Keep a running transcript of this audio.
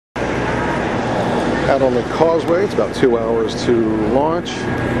Out on the Causeway, it's about 2 hours to launch,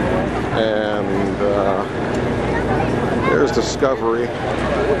 and there's Discovery.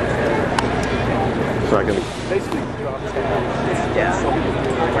 So I can,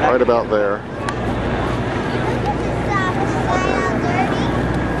 right about there.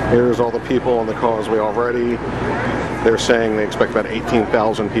 Here's all the people on the Causeway already. They're saying they expect about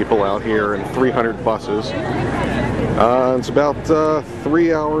 18,000 people out here and 300 buses. It's about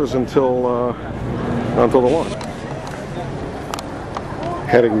 3 hours until the launch.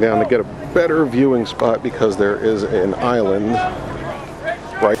 Heading down to get a better viewing spot because there is an island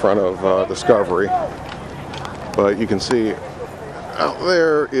right in front of Discovery. But you can see out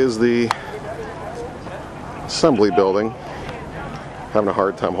there is the assembly building. Having a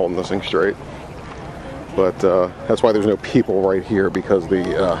hard time holding this thing straight. But that's why there's no people right here, because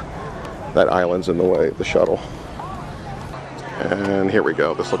that island's in the way of the shuttle. And here we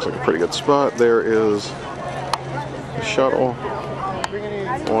go. This looks like a pretty good spot. There is the shuttle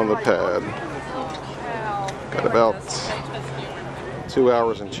on the pad. Got about 2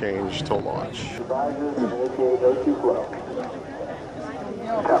 hours and change till launch.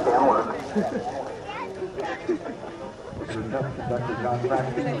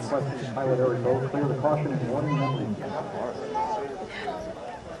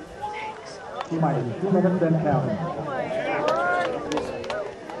 T-minus 2 minutes and counting.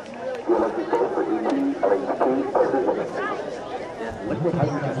 Liquid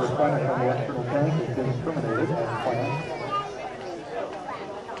hydrogen required from the external tank has been terminated as planned.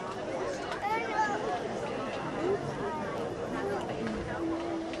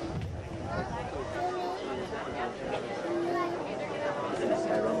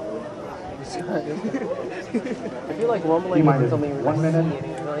 I feel like rumbling is something 1 minute,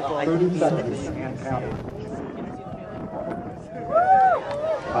 30 seconds and counting.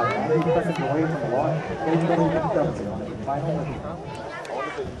 About 90 seconds away from the launch, Discovery on its final mission.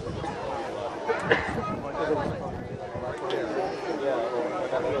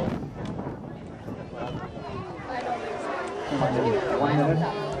 T-minus 1 minute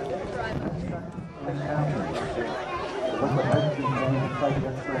and counting. The liquid hydrogen going inside the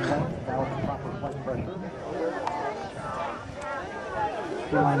external tank, now at proper flight pressure.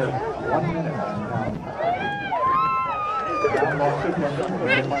 T-minus 1 minute and counting.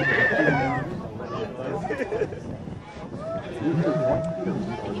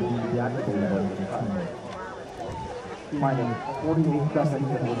 T-minus 48 seconds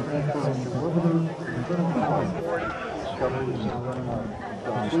and will transfer into orbiters to internal power. Discovery is now running on.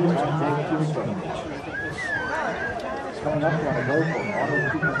 Coming up, we're going to go for auto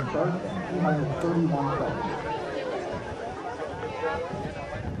sequence start, T-minus 31 seconds.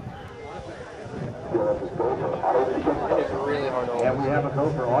 And we have a go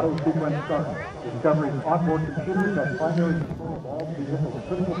for auto sequence start. Discovery's onboard computers have primary control of all vehicles'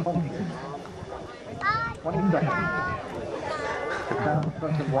 critical functions. 20 seconds. The sound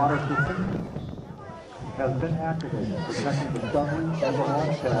suppressive water system has been activated, protecting Discovery and the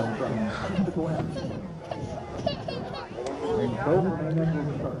launch pad from physical accident. And go for main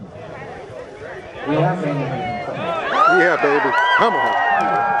engine start. We have main engine start. Yeah, baby. Come on.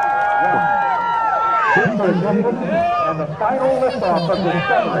 And the final liftoff of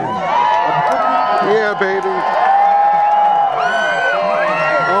Discovery. Yeah, baby.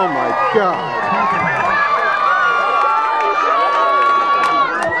 Oh my God.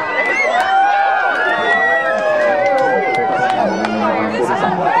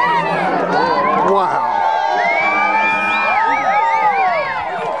 Wow.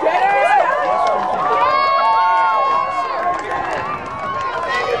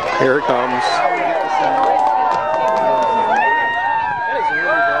 Here it comes.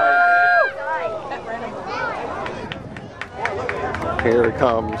 Here it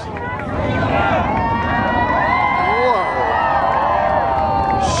comes. Whoa.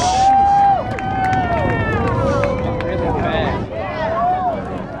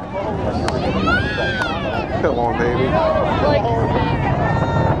 Come on, baby.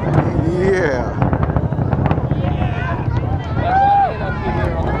 Yeah.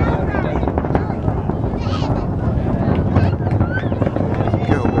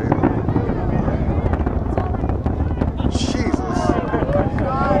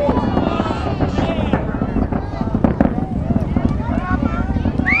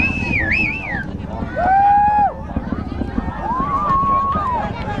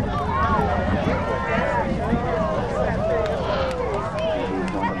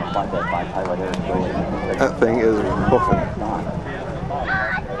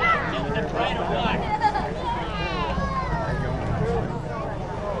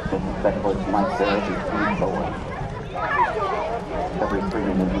 Specialist Mike Barrett is 3 forward. Every 3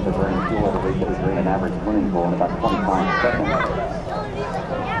 engines are burning fuel at a rate that is an average swimming pool in about 25 seconds.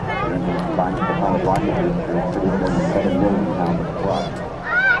 The engine combined with the pilot rocket booster produce more than 7 million pounds of thrust.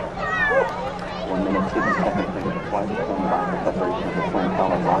 1 minute 50 seconds into the flight is done by the separation of the twin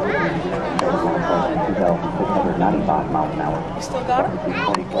pilot rocket booster compared to 2,695 miles an hour. You still got him?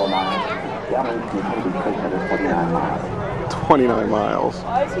 24 miles. The average is going to be 649 miles. 29 miles.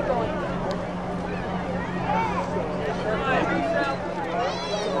 Why is he going?